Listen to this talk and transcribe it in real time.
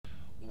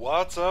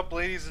What's up,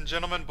 ladies and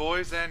gentlemen,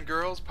 boys and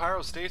girls?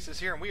 Pyrostasis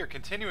here, and we are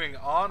continuing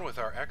on with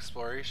our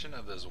exploration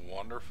of this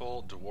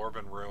wonderful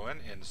dwarven ruin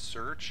in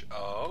search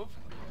of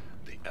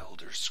the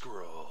Elder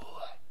Scroll.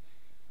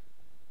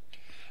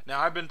 Now,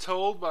 I've been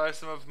told by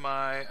some of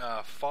my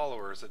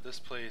followers that this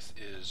place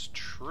is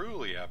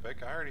truly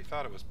epic. I already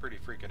thought it was pretty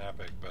freaking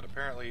epic, but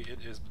apparently it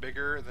is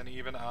bigger than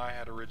even I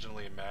had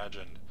originally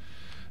imagined.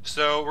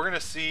 So we're going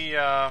to see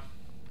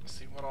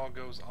what all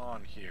goes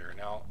on here.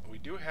 Now, we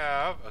do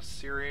have a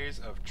series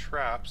of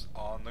traps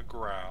on the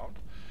ground,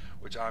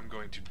 which I'm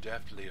going to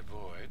deftly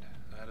avoid.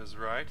 That is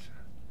right.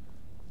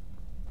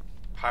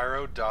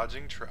 Pyro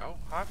dodging Oh,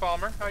 hi,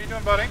 Palmer. How you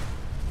doing, buddy?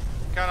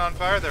 Kinda on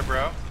fire there,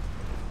 bro.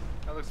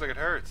 That looks like it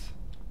hurts.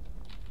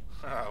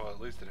 Well,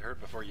 at least it hurt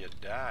before you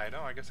died.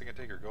 Oh, I guess I can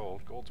take your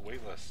gold. Gold's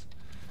weightless.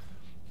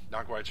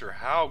 Not quite sure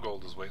how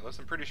gold is weightless.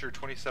 I'm pretty sure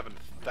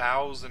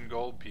 27,000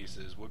 gold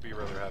pieces would be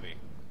rather heavy.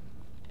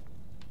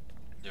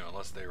 You know,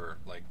 unless they were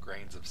like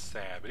grains of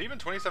sand. But even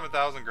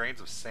 27,000 grains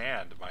of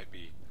sand might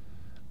be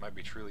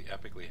truly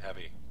epically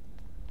heavy.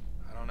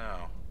 I don't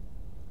know.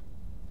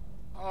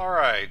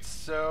 Alright,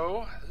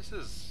 so this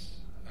is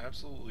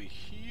absolutely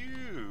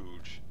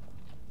huge.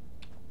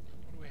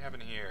 What do we have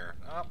in here?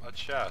 Oh, a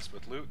chest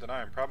with loot that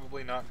I am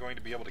probably not going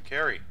to be able to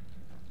carry.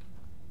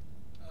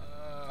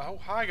 Oh,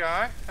 hi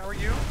guy. How are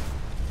you?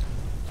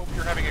 Hope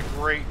you're having a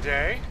great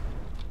day.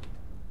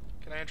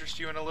 Can I interest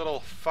you in a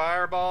little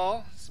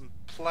fireball? Some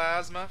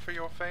plasma for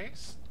your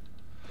face?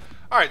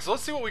 Alright, so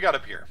let's see what we got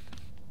up here.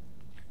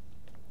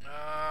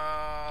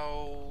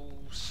 Oh,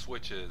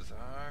 switches.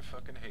 I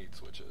fucking hate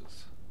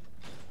switches.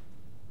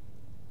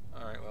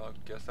 Alright, well,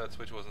 I guess that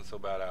switch wasn't so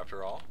bad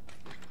after all.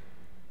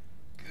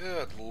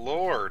 Good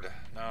lord.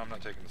 No, I'm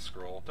not taking the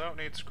scroll. Don't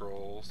need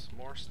scrolls.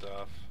 More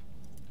stuff.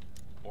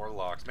 More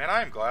locks. Man,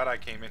 I am glad I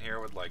came in here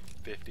with like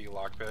 50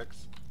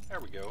 lockpicks. There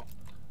we go.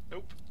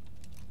 Nope.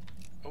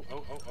 Oh,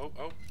 oh, oh, oh,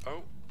 oh,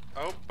 oh,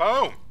 oh,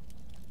 boom!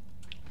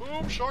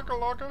 Boom,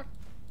 shakalaka!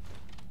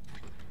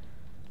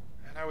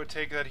 And I would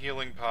take that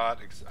healing pot.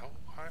 Oh,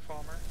 hi,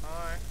 Falmer.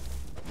 Hi.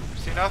 You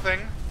see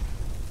nothing?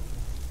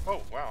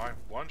 Oh, wow, I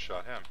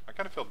one-shot him. I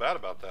kind of feel bad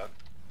about that.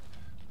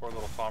 Poor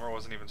little Falmer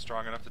wasn't even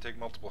strong enough to take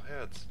multiple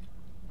hits.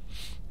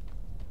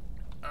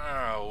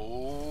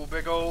 Oh,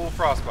 big old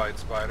frostbite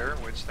spider,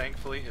 which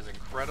thankfully is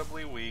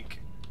incredibly weak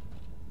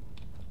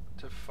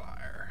to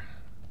fire.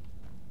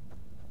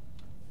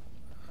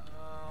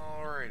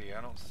 Alrighty,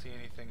 I don't see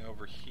anything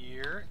over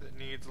here that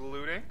needs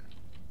looting.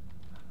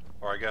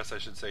 Or I guess I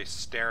should say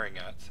staring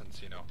at,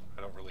 since, you know,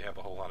 I don't really have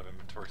a whole lot of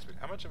inventory space.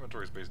 How much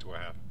inventory space do I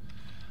have?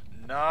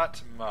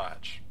 Not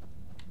much.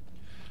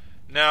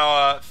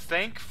 Now,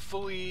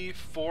 thankfully,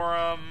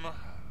 Forum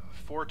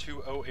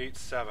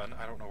 42087,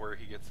 I don't know where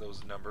he gets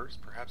those numbers.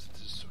 Perhaps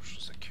it's his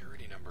social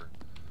security number.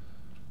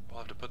 We'll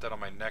have to put that on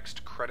my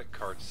next credit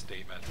card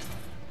statement.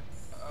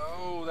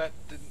 Oh, that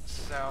didn't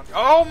sound...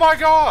 Oh my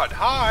god!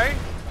 Hi!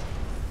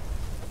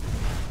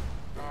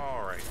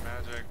 Alright,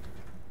 magic.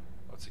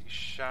 Let's see.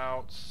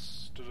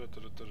 Shouts.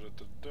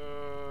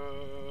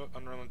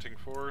 Unrelenting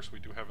force. We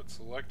do have it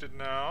selected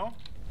now.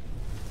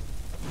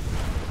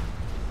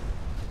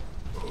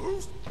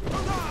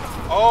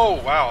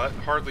 Oh, wow. That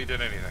hardly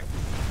did anything.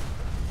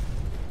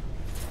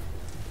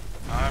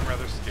 I'm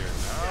rather scared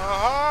now.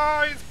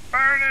 Oh, he's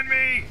burning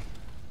me!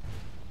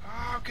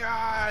 Oh,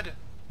 God!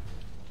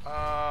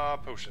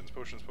 Potions.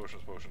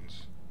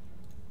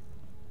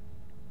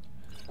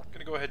 I'm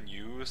gonna go ahead and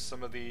use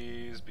some of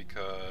these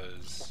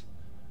because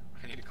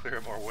I need to clear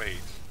more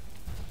weight.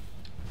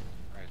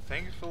 Alright,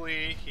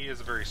 thankfully he is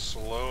a very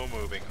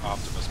slow-moving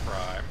Optimus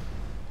Prime.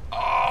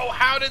 Oh,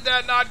 how did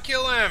that not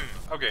kill him?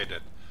 Okay, it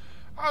did.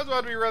 I was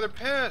about to be rather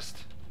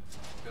pissed.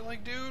 Be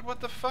like, dude,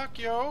 what the fuck,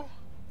 yo?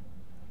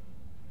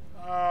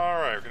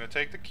 Alright, we're gonna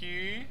take the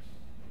key.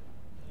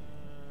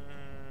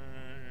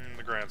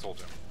 The Grand Soul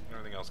Gem.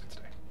 Everything else can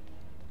stay.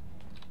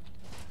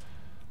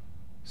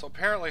 So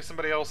apparently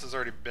somebody else has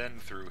already been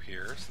through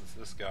here, since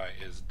this guy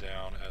is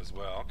down as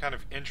well. Kind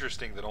of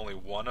interesting that only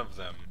one of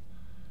them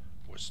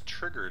was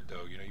triggered,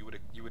 though. You know,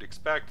 you would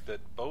expect that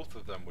both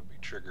of them would be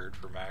triggered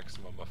for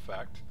maximum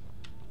effect.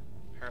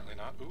 Apparently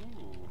not.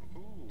 Ooh,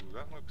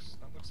 that looks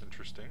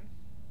interesting.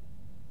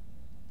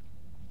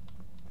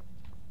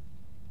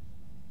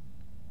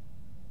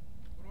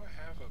 What do I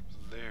have up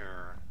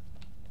there?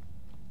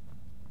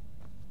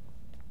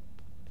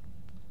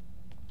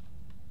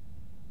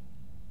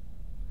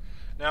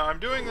 Now, I'm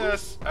doing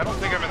this, I don't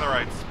think I'm in the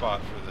right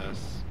spot for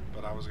this,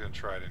 but I was going to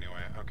try it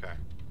anyway. Okay.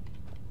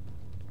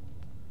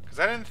 Because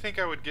I didn't think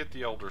I would get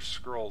the Elder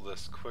Scroll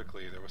this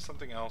quickly. There was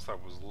something else I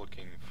was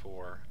looking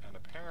for, and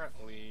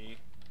apparently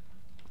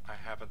I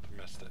haven't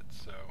missed it,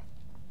 so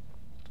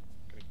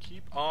I'm going to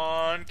keep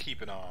on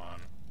keeping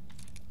on.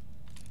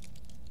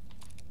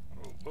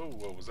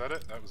 Whoa, was that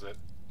it? That was it.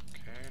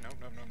 Okay,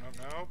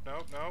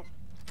 nope.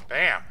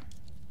 Bam!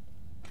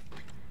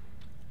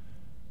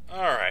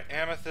 Alright,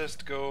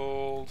 amethyst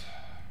gold.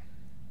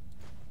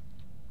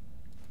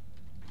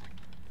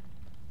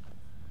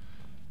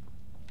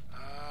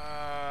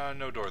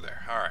 No door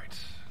there. Alright.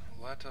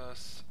 let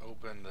us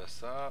open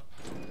this up.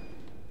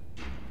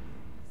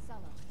 Sulla,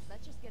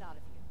 let's just get out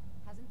of here.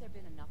 Hasn't there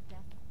been enough death?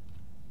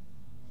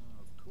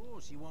 Of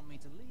course you want me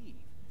to leave.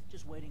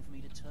 Just waiting for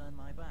me to turn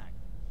my back,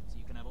 so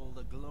you can have all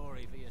the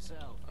glory for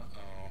yourself.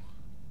 Uh-oh.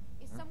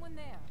 Is someone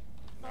there?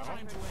 No.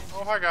 Time to end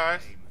Oh, hi,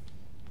 guys. game.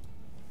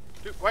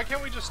 Dude, why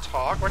can't we just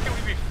talk? Why can't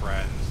we be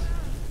friends?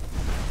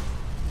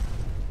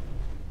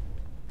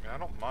 I mean, I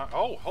don't mind.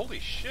 Oh, holy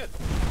shit.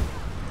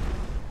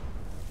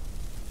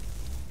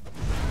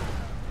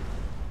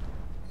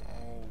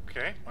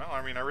 Okay, well,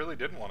 I mean, I really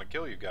didn't want to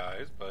kill you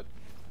guys, but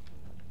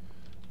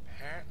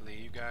apparently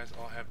you guys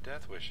all have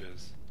death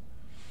wishes.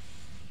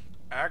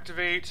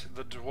 Activate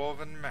the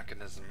dwarven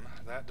mechanism.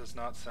 That does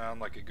not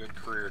sound like a good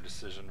career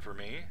decision for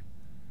me.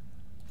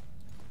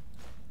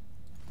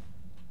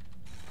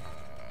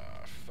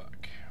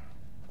 Fuck.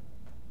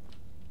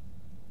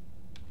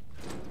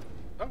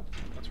 Oh,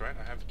 that's right,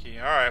 I have the key.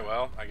 Alright,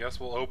 well, I guess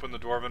we'll open the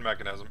dwarven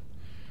mechanism.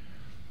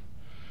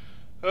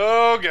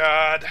 Oh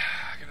god.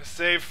 I'm gonna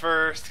save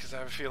first, because I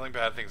have a feeling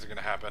bad things are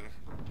gonna happen.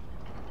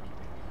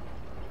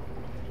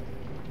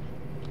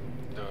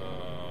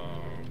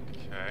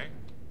 Okay.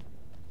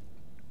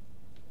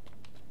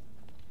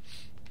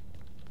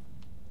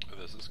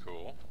 This is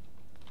cool.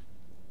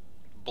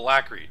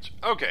 Blackreach.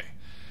 Okay.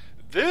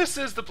 This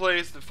is the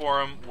place the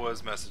forum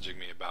was messaging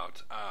me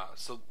about.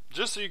 So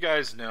just so you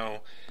guys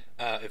know,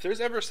 if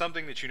there's ever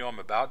something that you know I'm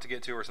about to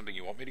get to or something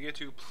you want me to get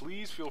to,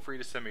 please feel free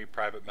to send me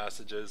private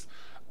messages.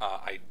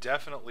 I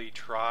definitely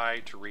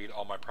try to read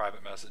all my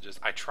private messages.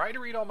 I try to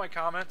read all my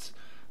comments.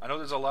 I know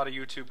there's a lot of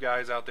YouTube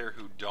guys out there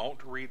who don't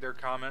read their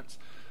comments,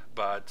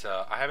 but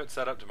I have it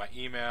set up to my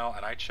email,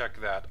 and I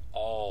check that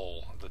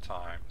all the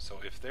time. So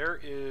if there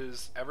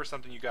is ever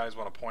something you guys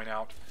want to point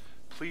out,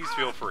 please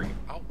feel free.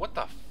 Oh, what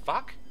the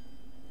fuck?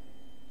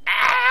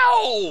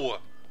 Ow!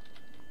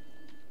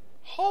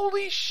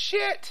 Holy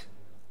shit!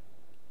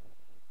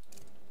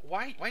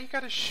 Why you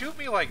gotta shoot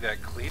me like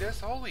that, Cletus?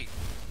 Holy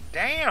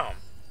damn!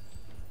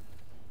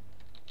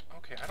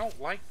 Okay, I don't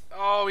like...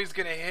 Oh, he's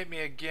gonna hit me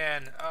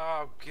again.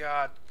 Oh,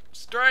 God.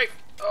 Strike!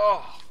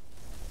 Oh.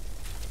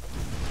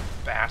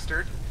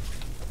 Bastard.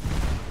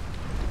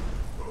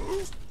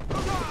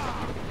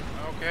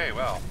 Okay,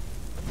 well.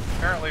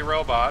 Apparently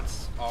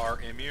robots are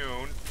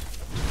immune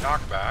to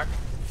knockback.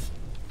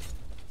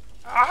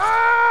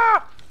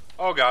 Ah!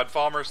 Oh god,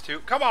 Falmers too.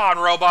 Come on,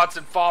 robots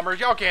and Falmers.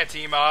 Y'all can't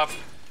team up.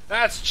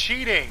 That's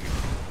cheating.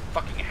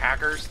 Fucking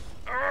hackers.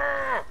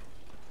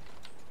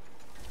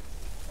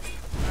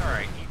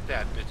 Alright, eat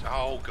that bitch.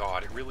 Oh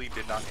god, it really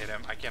did not hit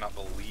him. I cannot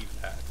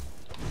believe that.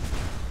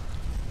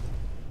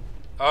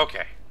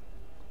 Okay.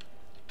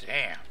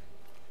 Damn.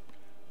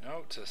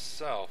 Note to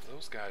self.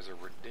 Those guys are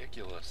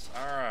ridiculous.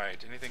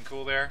 Alright, anything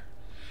cool there?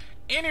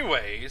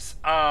 Anyways,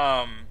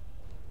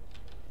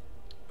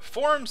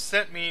 Forum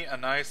sent me a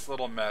nice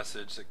little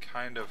message that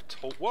kind of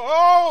told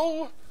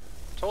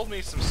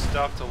me some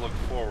stuff to look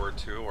forward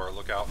to or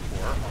look out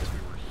for once we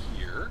were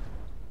here.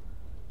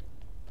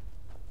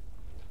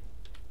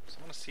 So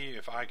I'm going to see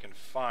if I can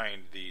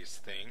find these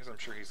things. I'm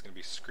sure he's going to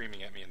be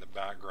screaming at me in the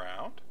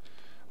background.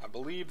 I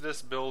believe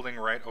this building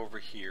right over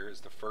here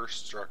is the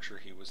first structure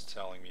he was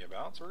telling me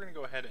about. So we're going to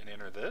go ahead and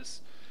enter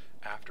this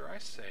after I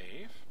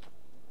save.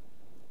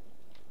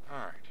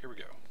 Alright, here we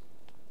go.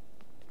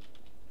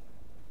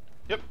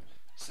 Yep,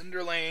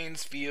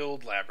 Cinderlane's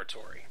Field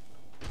Laboratory.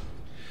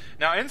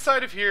 Now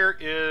inside of here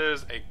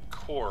is a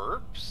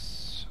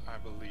corpse, I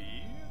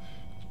believe.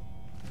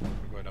 I'm going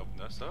to go ahead and open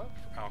this up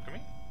for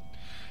alchemy.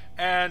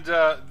 And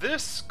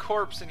this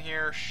corpse in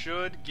here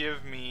should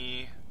give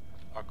me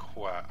a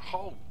quest.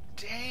 Oh,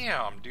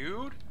 damn,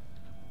 dude.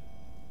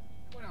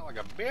 Went out like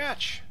a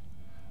bitch.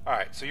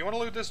 Alright, so you want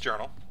to loot this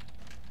journal.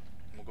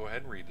 We'll go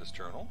ahead and read this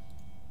journal.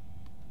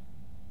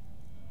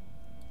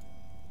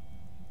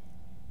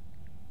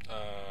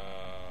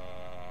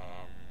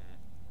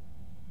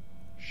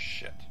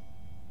 Shit.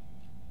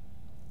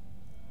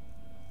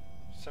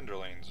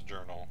 Cinderlane's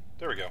journal.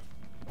 There we go.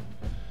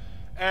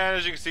 And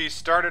as you can see,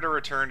 started a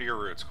return to your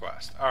roots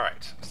quest.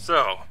 Alright,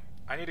 so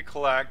I need to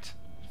collect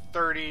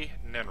 30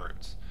 nin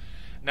roots.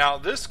 Now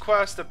this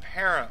quest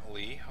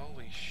apparently,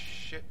 holy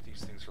shit,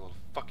 these things are a little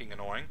fucking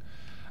annoying.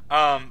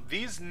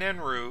 These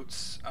nin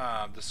roots,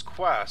 this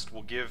quest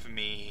will give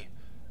me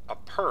a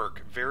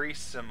perk very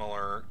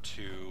similar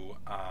to,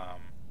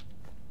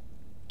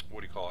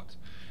 what do you call it?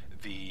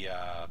 The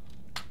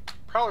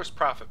Prowler's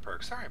Profit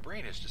perk. Sorry, my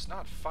brain is just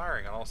not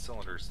firing on all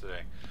cylinders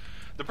today.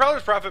 The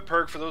Prowler's Profit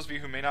perk, for those of you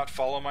who may not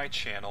follow my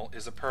channel,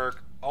 is a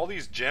perk. All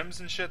these gems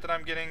and shit that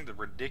I'm getting, the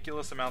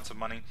ridiculous amounts of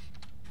money,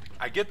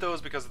 I get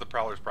those because of the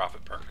Prowler's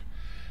Profit perk.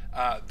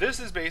 This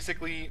is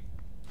basically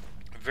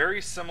a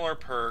very similar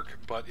perk,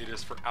 but it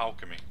is for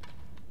alchemy.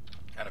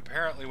 And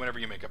apparently whenever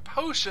you make a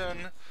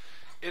potion,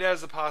 it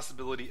has the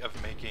possibility of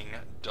making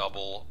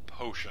double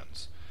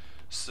potions.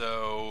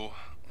 So,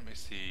 let me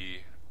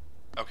see.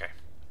 Okay,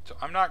 so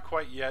I'm not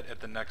quite yet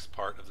at the next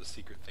part of the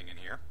secret thing in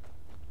here.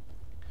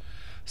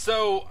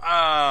 So,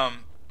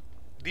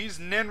 these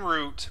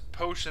Ninroot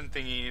potion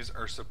thingies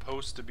are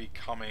supposed to be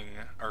coming,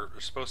 or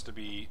are supposed to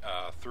be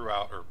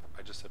throughout, or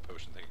I just said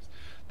potion thingies.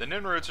 The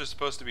Ninroots are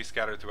supposed to be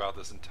scattered throughout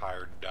this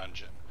entire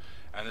dungeon.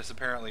 And this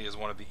apparently is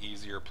one of the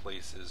easier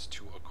places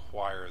to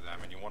acquire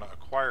them. And you want to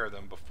acquire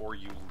them before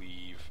you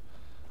leave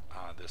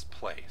this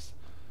place.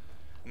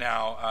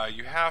 Now,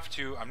 you have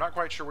to, I'm not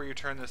quite sure where you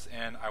turn this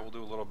in. I will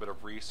do a little bit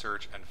of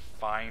research and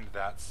find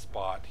that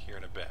spot here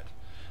in a bit.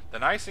 The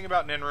nice thing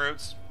about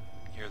Ninroots,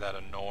 you hear that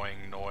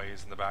annoying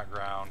noise in the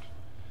background.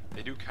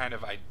 They do kind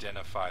of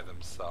identify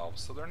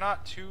themselves. So they're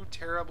not too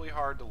terribly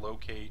hard to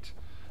locate.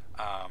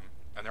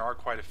 And there are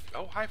quite a few.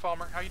 Oh, hi,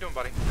 Falmer. How you doing,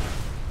 buddy?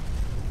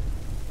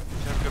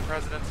 Did you have a good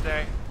President's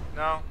Day?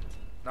 No?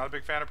 Not a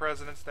big fan of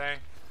President's Day?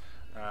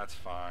 That's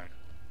fine.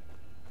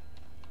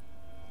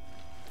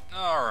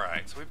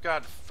 Alright, so we've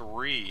got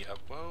 3 of...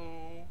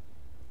 Whoa.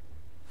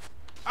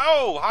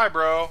 Oh, hi,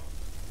 bro!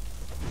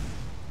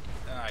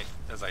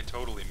 As I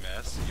totally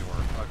miss your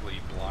ugly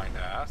blind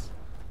ass.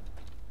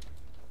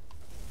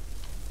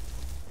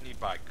 I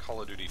need my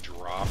Call of Duty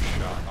drop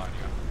shot on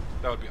you.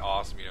 That would be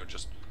awesome, you know,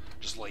 just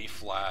lay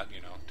flat, you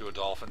know, do a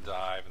dolphin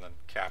dive, and then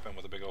cap him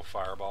with a big old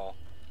fireball.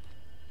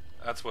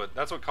 That's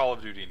what Call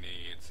of Duty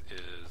needs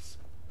is,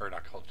 or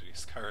not Call of Duty,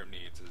 Skyrim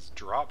needs is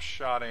drop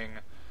shotting,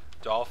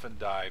 dolphin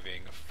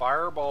diving,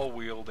 fireball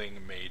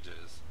wielding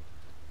mages.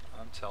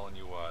 I'm telling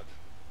you what.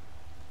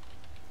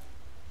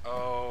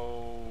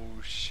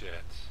 Oh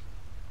shit.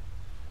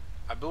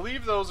 I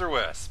believe those are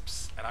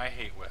wisps, and I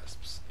hate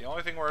wisps. The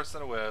only thing worse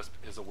than a wisp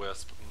is a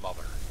wisp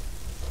mother.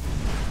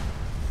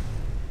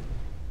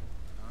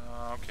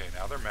 Okay,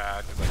 now they're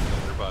mad because I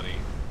killed their buddy,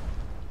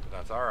 but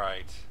that's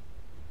alright.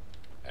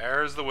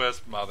 There's the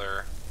wisp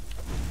mother,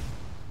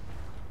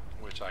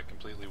 which I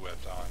completely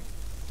whipped on.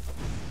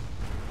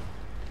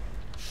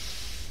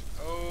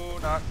 Oh,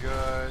 not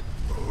good.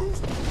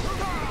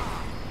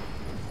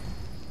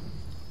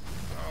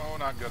 Oh,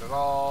 not good at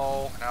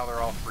all. Now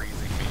they're all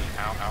freezing me.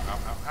 Ow, ow, ow,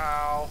 ow,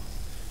 ow.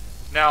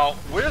 Now,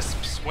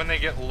 wisps, when they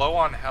get low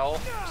on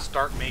health,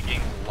 start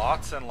making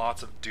lots and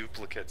lots of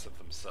duplicates of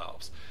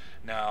themselves.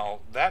 Now,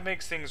 that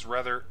makes things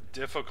rather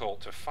difficult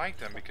to fight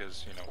them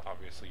because, you know,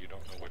 obviously you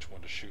don't know which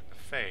one to shoot in the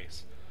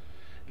face.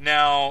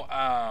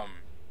 Now,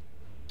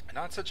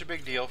 not such a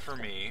big deal for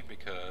me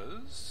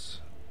because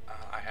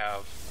I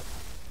have...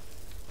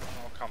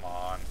 Oh, come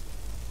on.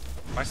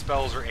 My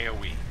spells are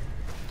AoE.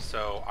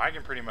 So I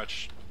can pretty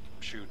much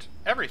shoot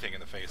everything in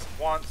the face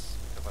at once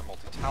because I'm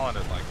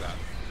multi-talented like that.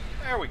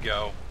 There we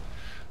go.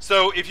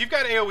 So if you've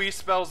got AoE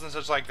spells and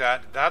such like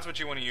that, that's what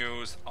you want to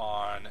use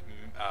on...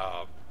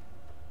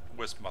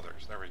 Wisp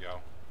mothers. There we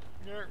go.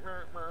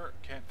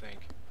 Can't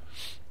think.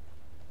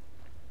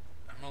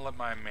 I'm gonna let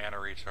my mana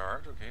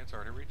recharge. Okay, it's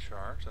already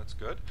recharged. That's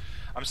good.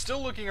 I'm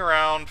still looking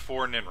around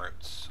for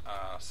Ninroots.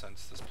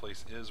 Since this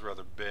place is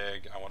rather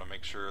big, I want to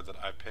make sure that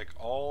I pick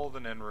all the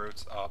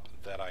Ninroots up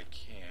that I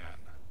can.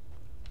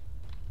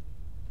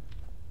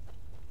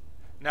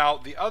 Now,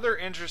 the other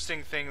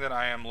interesting thing that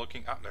I am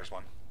looking... Oh, there's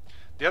one.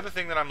 The other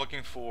thing that I'm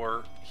looking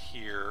for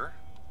here...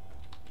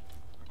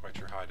 Not quite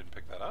sure how I didn't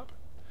pick that up.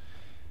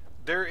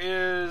 There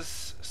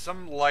is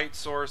some light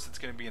source that's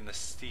going to be in the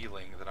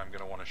ceiling that I'm going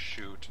to want to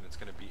shoot, and it's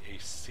going to be a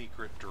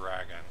secret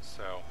dragon.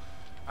 So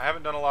I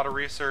haven't done a lot of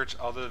research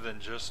other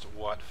than just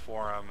what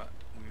forum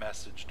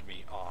messaged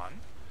me on.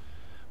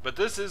 But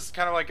this is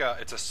kind of like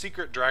it's a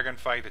secret dragon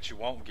fight that you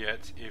won't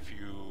get if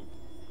you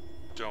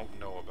don't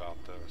know about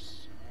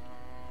this.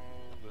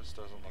 Oh, this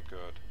doesn't look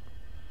good.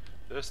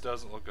 This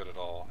doesn't look good at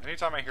all.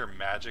 Anytime I hear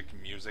magic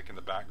music in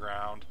the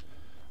background,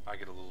 I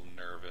get a little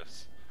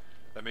nervous.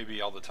 That may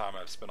be all the time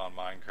I've spent on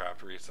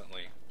Minecraft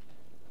recently.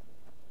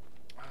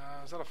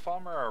 Is that a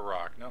Falmer or a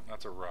rock? Nope,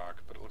 that's a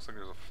rock. But it looks like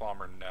there's a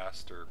Falmer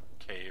nest or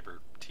cave or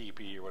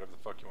teepee or whatever the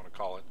fuck you want to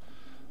call it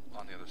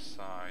on the other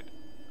side.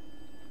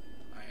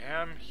 I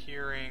am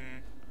hearing,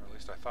 or at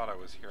least I thought I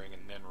was hearing a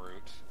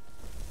Ninroot.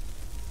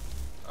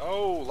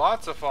 Oh,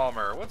 lots of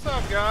Falmer. What's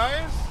up,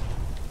 guys?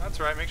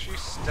 That's right, make sure you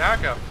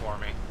stack up for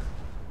me.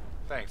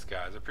 Thanks,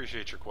 guys. I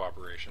appreciate your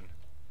cooperation.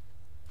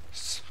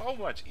 So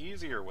much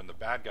easier when the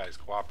bad guys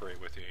cooperate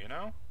with you, you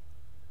know?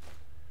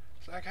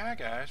 It's like, hi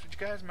guys, would you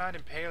guys mind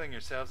impaling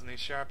yourselves on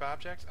these sharp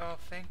objects? Oh,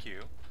 thank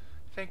you.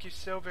 Thank you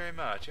so very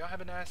much. Y'all have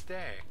a nice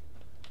day.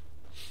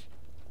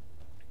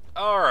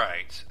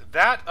 Alright,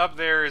 that up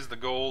there is the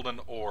golden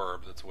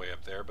orb that's way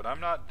up there, but I'm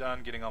not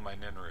done getting all my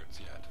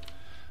Ninroots yet.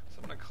 So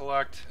I'm going to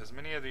collect as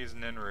many of these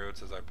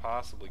Ninroots as I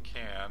possibly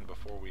can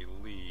before we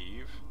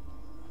leave.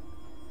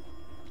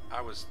 I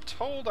was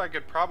told I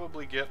could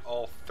probably get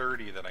all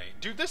 30 that I...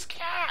 Dude, this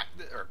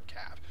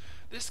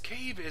this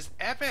cave is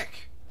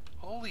epic!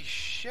 Holy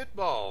shit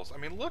balls. I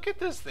mean, look at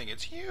this thing.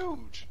 It's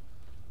huge.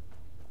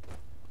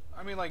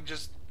 I mean, like,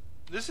 just...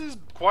 This is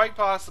quite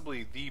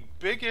possibly the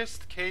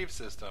biggest cave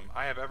system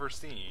I have ever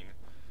seen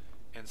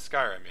in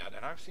Skyrim yet.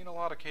 And I've seen a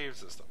lot of cave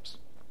systems.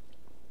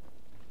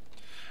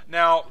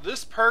 Now,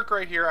 this perk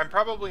right here, I'm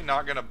probably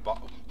not going to...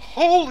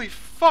 Holy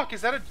fuck!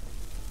 Is that a...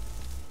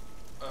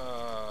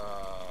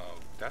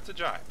 That's a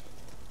giant.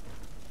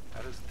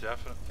 That is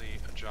definitely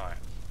a giant.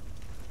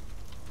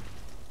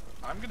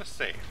 I'm gonna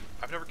save.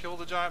 I've never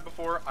killed a giant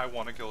before. I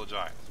want to kill a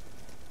giant.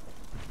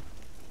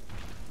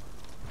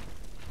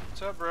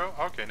 What's up, bro?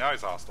 Okay, now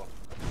he's hostile.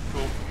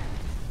 Cool.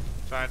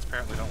 Giants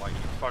apparently don't like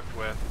getting fucked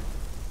with.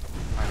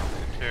 I don't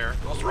really care.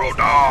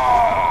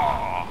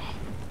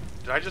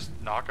 Did I just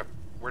knock him?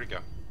 Where'd he go?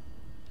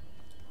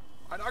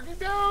 I knocked him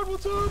down!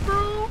 What's up,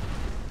 bro?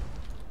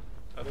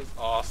 That is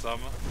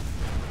awesome.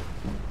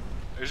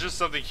 There's just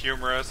something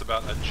humorous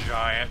about a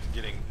giant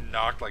getting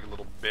knocked like a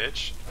little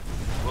bitch.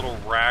 A little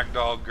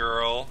ragdoll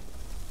girl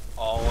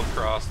all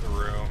across the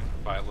room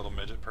by a little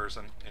midget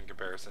person in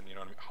comparison, you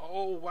know what I mean?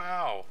 Oh,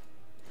 wow.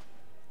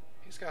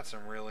 He's got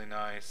some really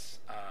nice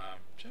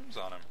gems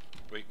on him.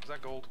 Wait, is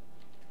that gold?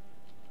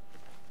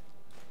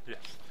 Yes.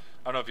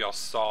 I don't know if y'all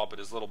saw, but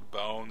his little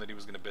bone that he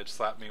was going to bitch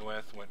slap me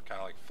with went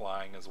kind of like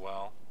flying as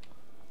well,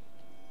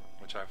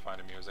 which I find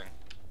amusing.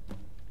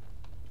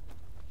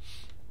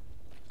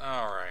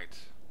 Alright.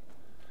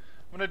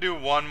 I'm going to do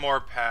one more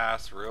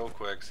pass real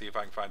quick, see if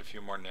I can find a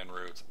few more nin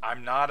roots.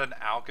 I'm not an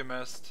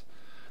alchemist,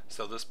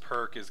 so this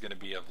perk is going to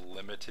be of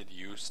limited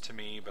use to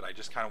me, but I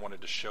just kind of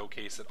wanted to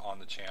showcase it on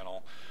the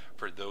channel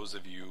for those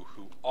of you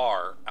who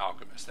are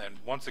alchemists. And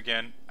once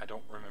again, I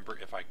don't remember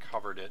if I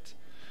covered it,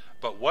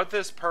 but what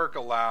this perk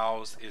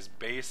allows is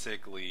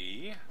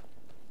basically,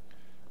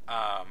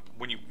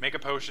 when you make a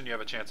potion, you have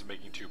a chance of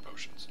making 2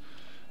 potions.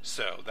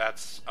 So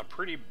that's a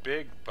pretty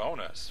big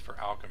bonus for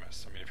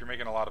alchemists. I mean, if you're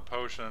making a lot of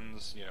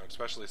potions, you know,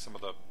 especially some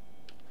of the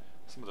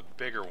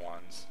bigger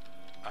ones,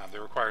 they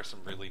require some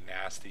really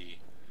nasty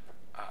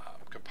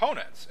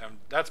components, and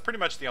that's pretty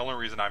much the only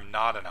reason I'm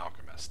not an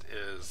alchemist.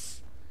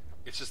 Is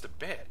it's just a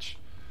bitch.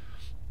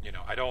 You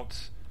know,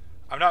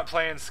 I'm not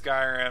playing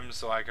Skyrim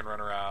so I can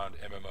run around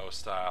MMO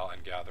style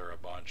and gather a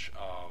bunch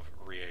of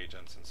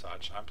reagents and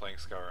such. I'm playing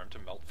Skyrim to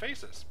melt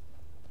faces.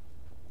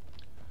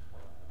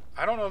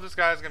 I don't know if this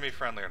guy's going to be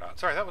friendly or not.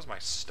 Sorry, that was my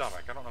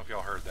stomach. I don't know if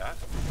y'all heard that.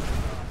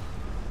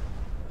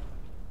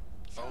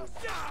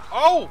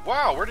 Oh,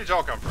 wow! Where did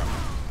y'all come from?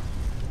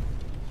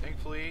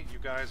 Thankfully, you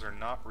guys are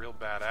not real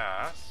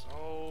badass.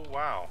 Oh,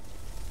 wow.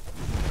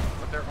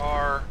 But there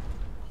are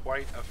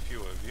quite a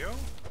few of you.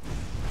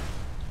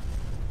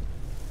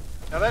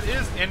 Now that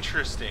is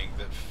interesting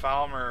that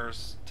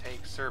Falmers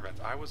take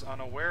servants. I was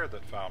unaware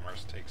that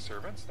Falmers take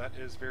servants. That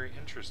is very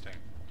interesting.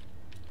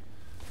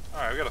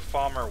 Alright, we got a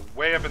Falmer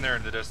way up in there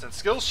in the distance.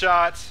 Skill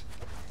shot!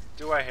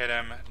 Do I hit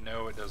him?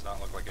 No, it does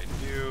not look like I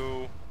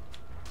do.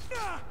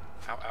 Ow,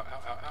 ow, ow,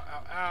 ow, ow,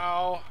 ow,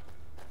 ow.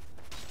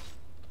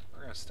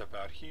 We're going to step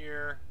out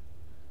here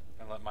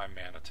and let my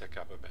mana tick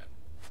up a bit.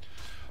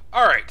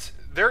 Alright,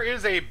 there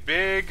is a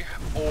big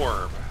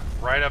orb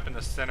right up in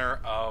the center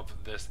of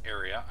this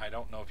area. I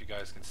don't know if you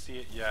guys can see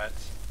it yet.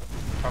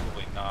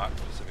 Probably not,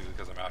 specifically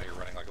because I'm out here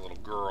running like a little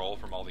girl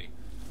from all the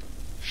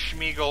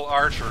Schmeagle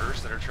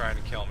archers that are trying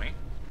to kill me.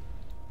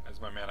 As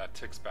my mana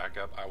ticks back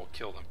up, I will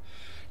kill them.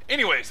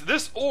 Anyways,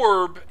 this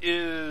orb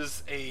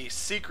is a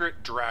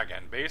secret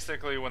dragon.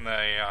 Basically, when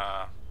they,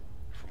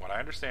 from what I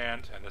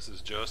understand, and this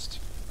is just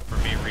for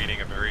me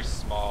reading a very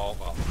small,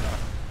 well,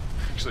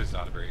 actually it's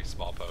not a very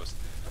small post.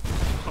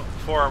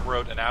 Forum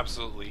wrote an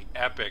absolutely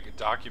epic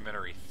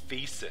documentary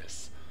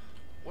thesis.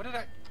 What did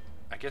I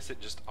guess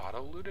it just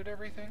auto-looted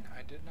everything?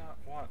 I did not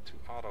want to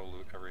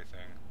auto-loot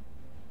everything.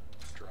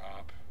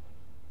 Drop.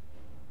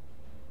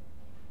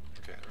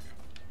 Okay, there we go.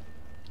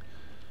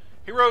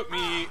 He wrote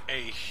me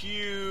a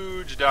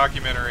huge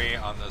documentary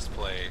on this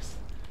place,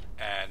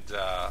 and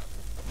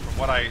from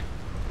what I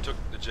took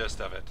the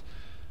gist of it,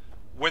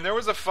 when there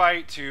was a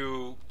fight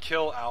to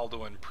kill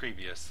Alduin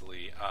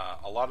previously,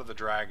 a lot of the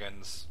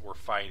dragons were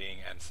fighting,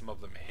 and some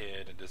of them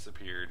hid and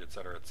disappeared,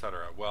 etc.,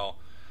 etc. Well,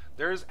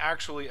 there's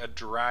actually a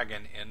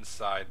dragon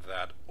inside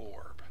that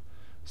orb.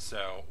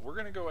 So, we're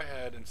going to go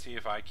ahead and see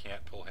if I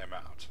can't pull him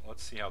out.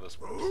 Let's see how this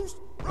works.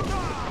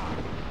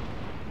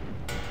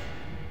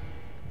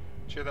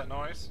 Hear that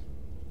noise?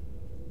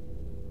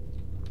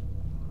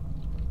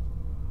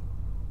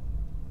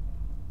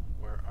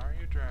 Where are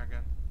you,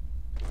 dragon?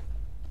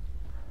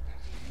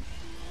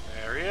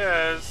 There he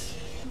is.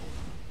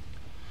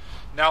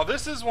 Now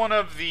this is one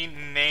of the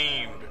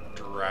named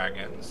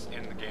dragons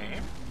in the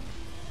game.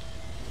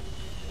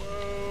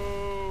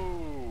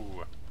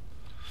 Whoa!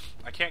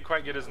 I can't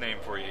quite get his name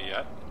for you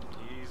yet.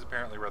 He's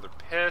apparently rather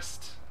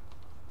pissed.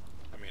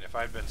 I mean, if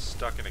I'd been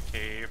stuck in a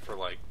cave for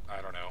like,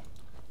 I don't know,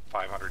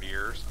 500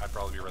 years, I'd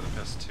probably be rather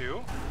pissed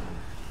too.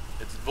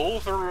 It's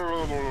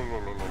Volthur,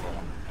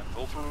 and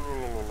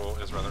Volthur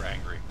is rather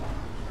angry.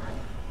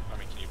 I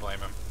mean, can you blame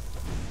him?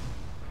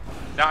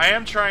 Now I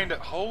am trying to,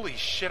 holy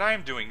shit, I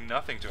am doing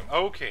nothing to him.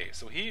 Okay,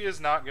 so he is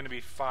not going to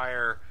be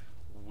fire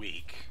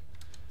weak.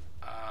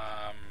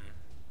 I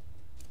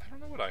don't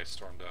know what Ice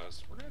Storm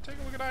does. We're going to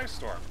take a look at Ice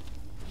Storm.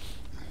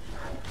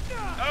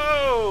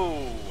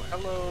 Oh!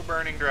 Hello,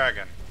 Burning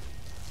Dragon.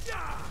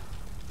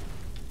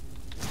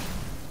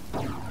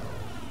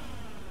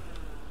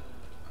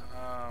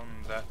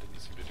 That didn't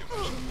seem to do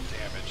much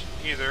damage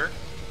either,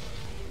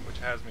 which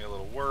has me a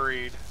little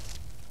worried.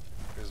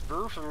 Because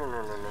Burf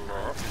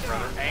is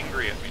rather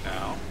angry at me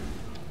now.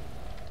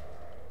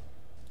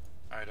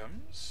 I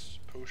items,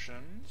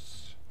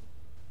 potions,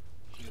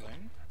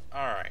 healing.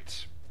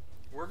 Alright.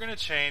 We're going to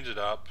change it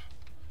up.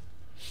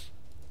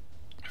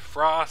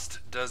 Frost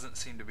doesn't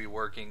seem to be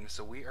working,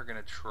 so we are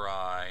going to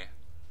try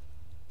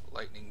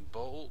lightning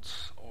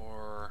bolt,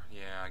 or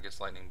yeah, I guess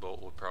lightning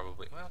bolt would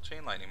probably, well,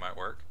 chain lightning might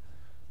work.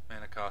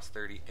 Mana cost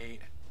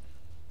 38.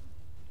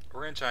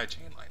 We're going to try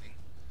chain lightning.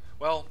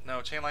 Well,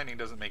 no, chain lightning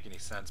doesn't make any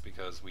sense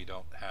because we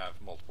don't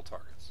have multiple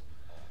targets.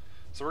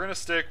 So we're going to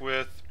stick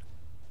with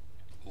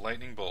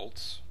lightning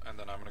bolts, and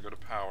then I'm going to go to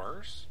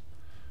powers.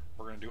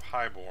 We're going to do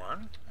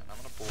highborn, and I'm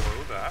going to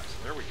blow that.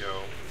 There we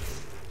go.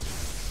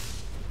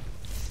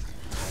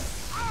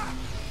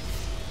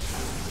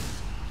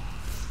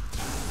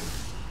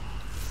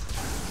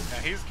 Now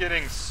he's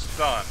getting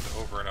stunned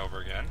over and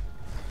over again.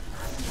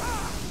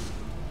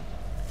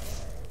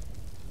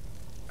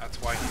 That's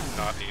why he's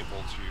not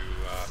able to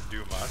do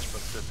much,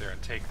 but sit there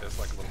and take this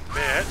like a little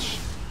bitch.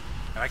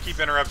 And I keep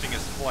interrupting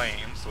his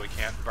flame so he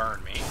can't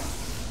burn me.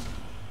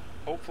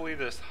 Hopefully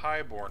this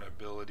highborn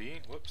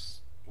ability,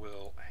 whoops,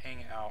 will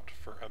hang out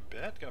for a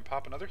bit. Gonna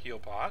pop another heal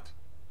pot.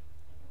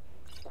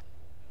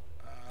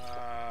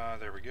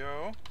 There we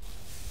go.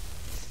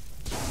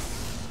 There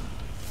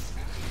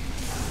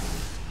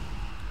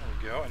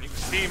we go. And you can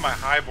see my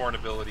highborn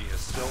ability is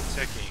still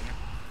ticking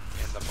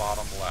in the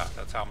bottom left.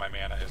 That's how my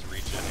mana is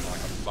regenerating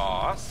like a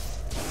boss.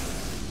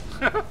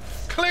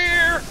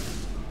 Clear!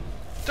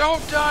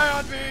 Don't die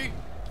on me!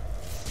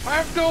 I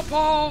have no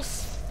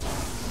pulse!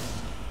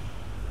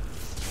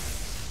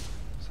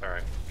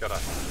 Sorry, got a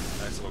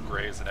nice little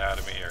Grey's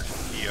Anatomy or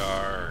ER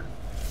or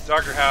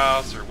Doctor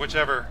House or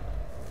whichever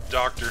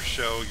doctor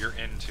show you're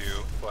into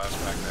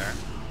flashback there.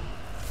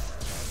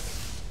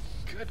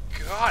 Good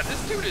God,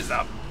 this dude is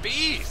a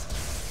beast!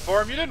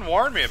 Form, you didn't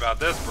warn me about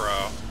this,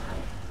 bro.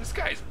 This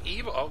guy's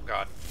evil. Oh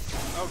God.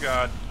 Oh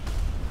God.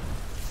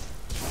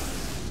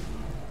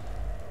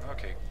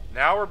 Okay,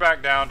 now we're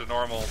back down to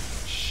normal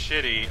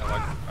shitty.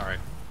 Alright.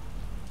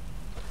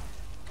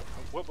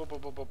 Whoop, whoop,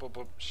 whoop, whoop, whoop, whoop,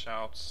 whoop.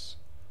 Shouts.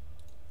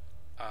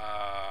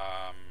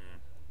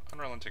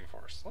 Unrelenting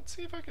force. Let's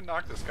see if I can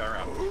knock this guy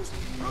around.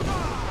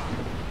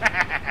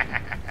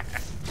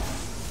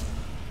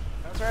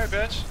 That's right,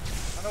 bitch.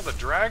 I know the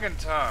dragon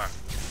tongue.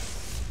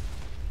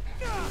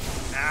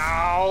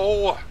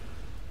 Ow!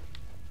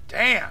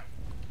 Damn!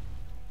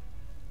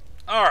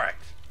 Alright.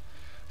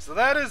 So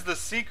that is the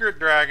secret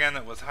dragon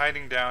that was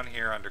hiding down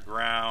here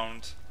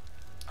underground.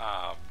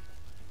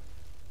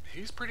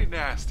 He's pretty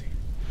nasty.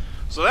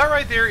 So that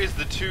right there is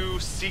the two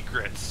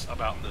secrets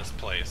about this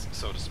place,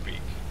 so to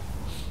speak.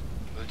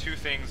 The two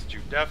things that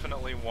you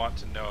definitely want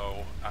to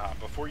know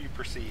before you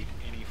proceed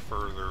any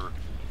further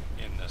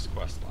in this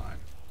quest line.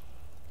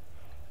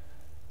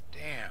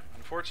 Damn.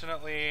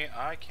 Unfortunately,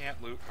 I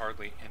can't loot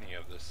hardly any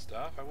of this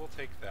stuff. I will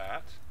take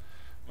that.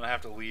 I'm going to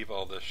have to leave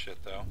all this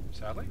shit, though,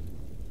 sadly.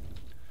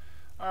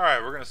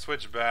 Alright, we're going to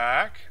switch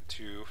back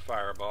to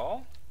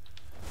Fireball.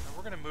 And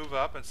we're going to move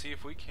up and see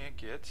if we can't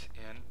get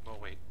in... Well,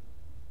 wait.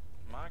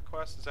 My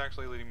quest is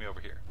actually leading me over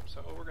here.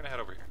 So we're going to head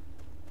over here.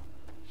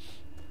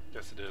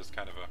 Guess it is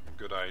kind of a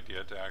good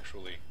idea to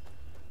actually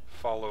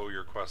follow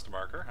your quest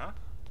marker, huh?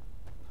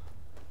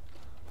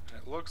 And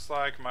it looks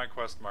like my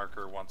quest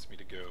marker wants me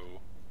to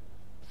go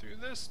through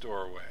this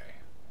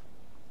doorway.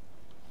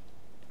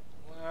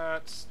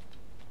 Let's...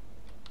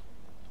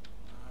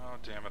 Oh,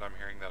 damn it, I'm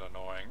hearing that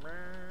annoying...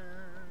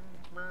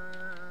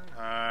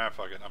 Ah,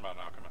 fuck it, I'm not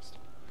an alchemist.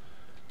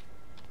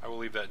 I will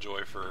leave that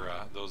joy for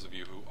those of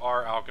you who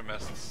are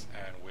alchemists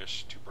and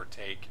wish to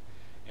partake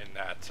in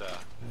that,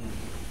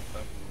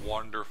 that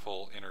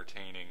wonderful,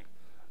 entertaining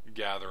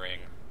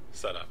gathering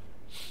setup.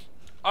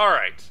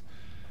 Alright,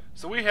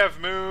 so we have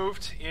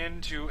moved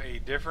into a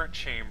different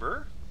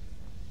chamber.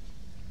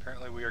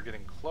 Apparently we are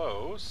getting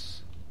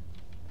close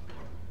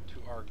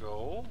to our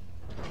goal.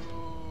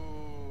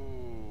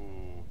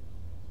 Ooh.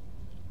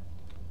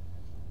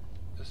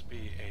 This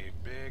be a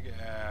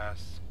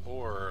big-ass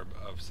orb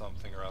of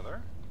something or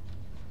other.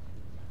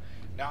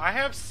 Now, I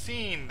have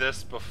seen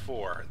this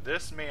before.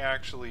 This may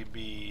actually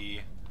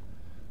be...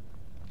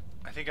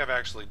 I think I've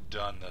actually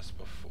done this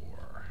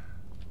before.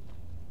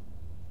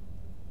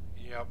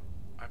 Yep,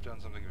 I've done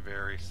something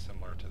very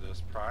similar to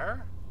this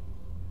prior.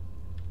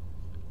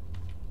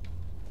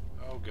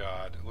 Oh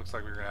God, it looks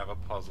like we're going to have a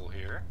puzzle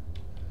here.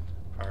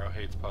 Pyro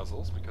hates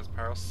puzzles because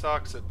Pyro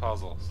sucks at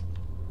puzzles.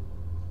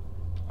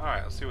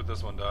 Alright, let's see what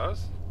this one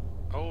does.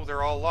 Oh,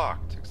 they're all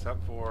locked,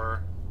 except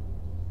for...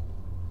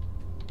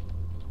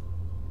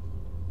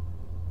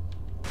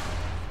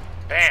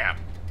 Bam!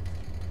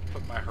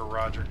 Put my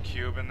Herodric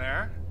Cube in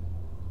there.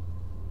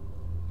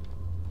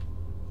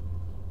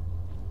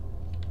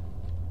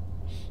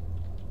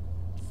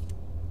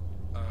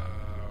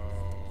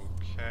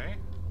 Okay.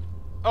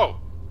 Oh!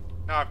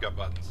 Now I've got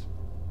buttons.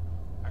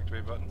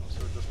 Activate button. Let's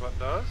see what this button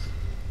does.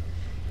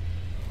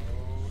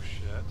 Oh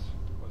shit.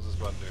 What does this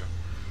button do?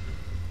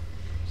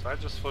 So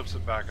that just flips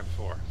it back and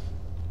forth.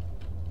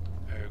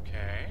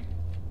 Okay.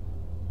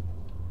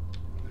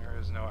 There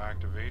is no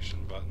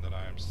activation button that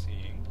I am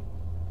seeing.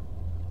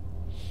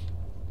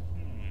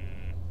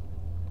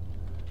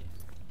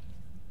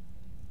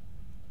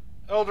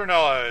 Elder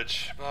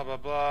knowledge. Blah, blah,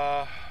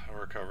 blah.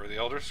 Recover the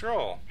Elder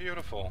Scroll.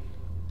 Beautiful.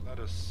 That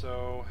is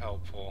so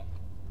helpful.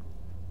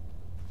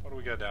 What do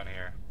we got down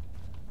here?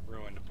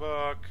 Ruined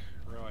book.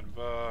 Ruined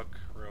book.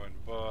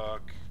 Ruined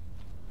book.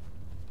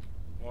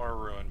 More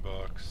ruined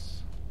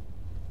books.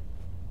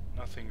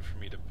 Nothing for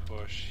me to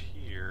push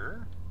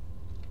here.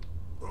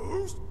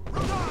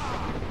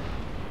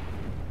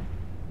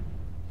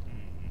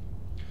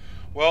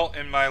 Well,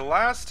 in my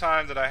last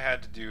time that I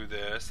had to do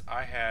this,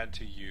 I had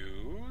to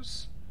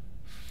use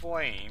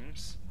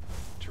flames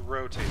to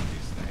rotate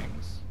these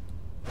things.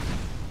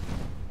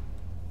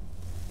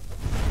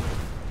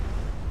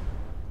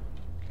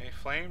 Okay,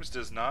 flames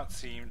does not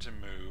seem to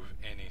move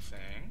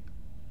anything.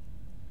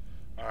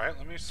 Alright,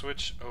 let me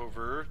switch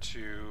over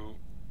to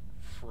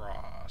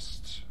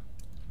frost.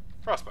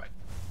 Frostbite.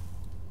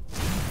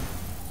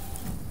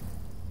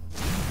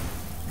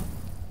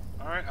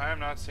 Alright, I am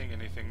not seeing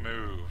anything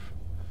move.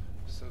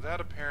 So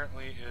that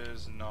apparently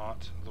is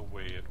not the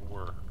way it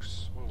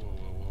works. Whoa, whoa,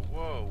 whoa, whoa,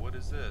 whoa, what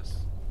is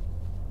this?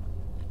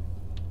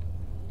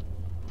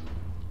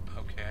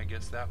 Okay, I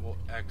guess that will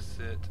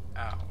exit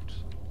out.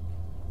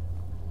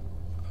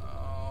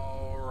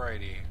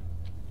 Alrighty.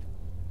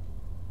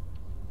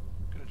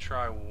 Gonna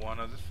try one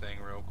other thing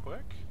real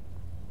quick.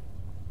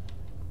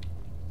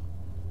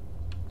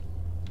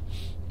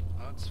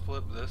 Let's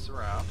flip this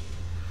around.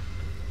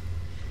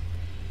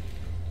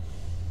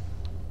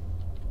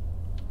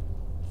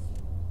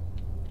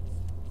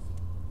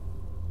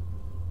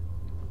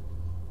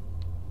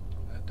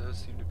 That does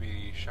seem to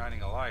be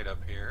shining a light up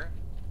here.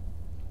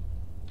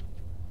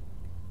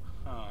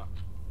 Huh.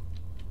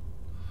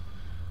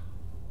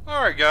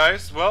 Alright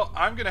guys, well,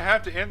 I'm going to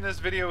have to end this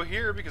video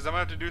here because I'm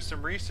going to have to do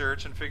some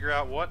research and figure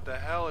out what the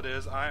hell it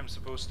is I am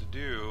supposed to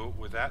do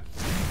with that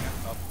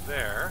thing up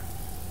there.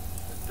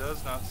 It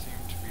does not seem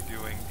to be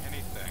doing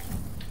anything.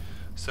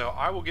 So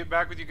I will get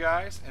back with you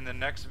guys in the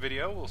next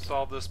video. We'll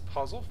solve this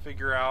puzzle,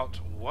 figure out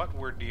what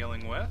we're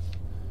dealing with,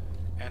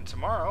 and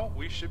tomorrow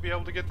we should be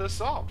able to get this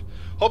solved.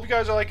 Hope you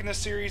guys are liking this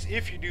series.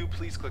 If you do,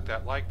 please click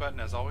that like button.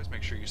 As always,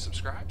 make sure you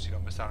subscribe so you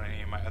don't miss out on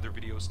any of my other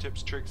videos,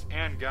 tips, tricks,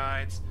 and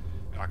guides.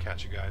 And I'll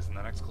catch you guys in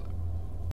the next clip.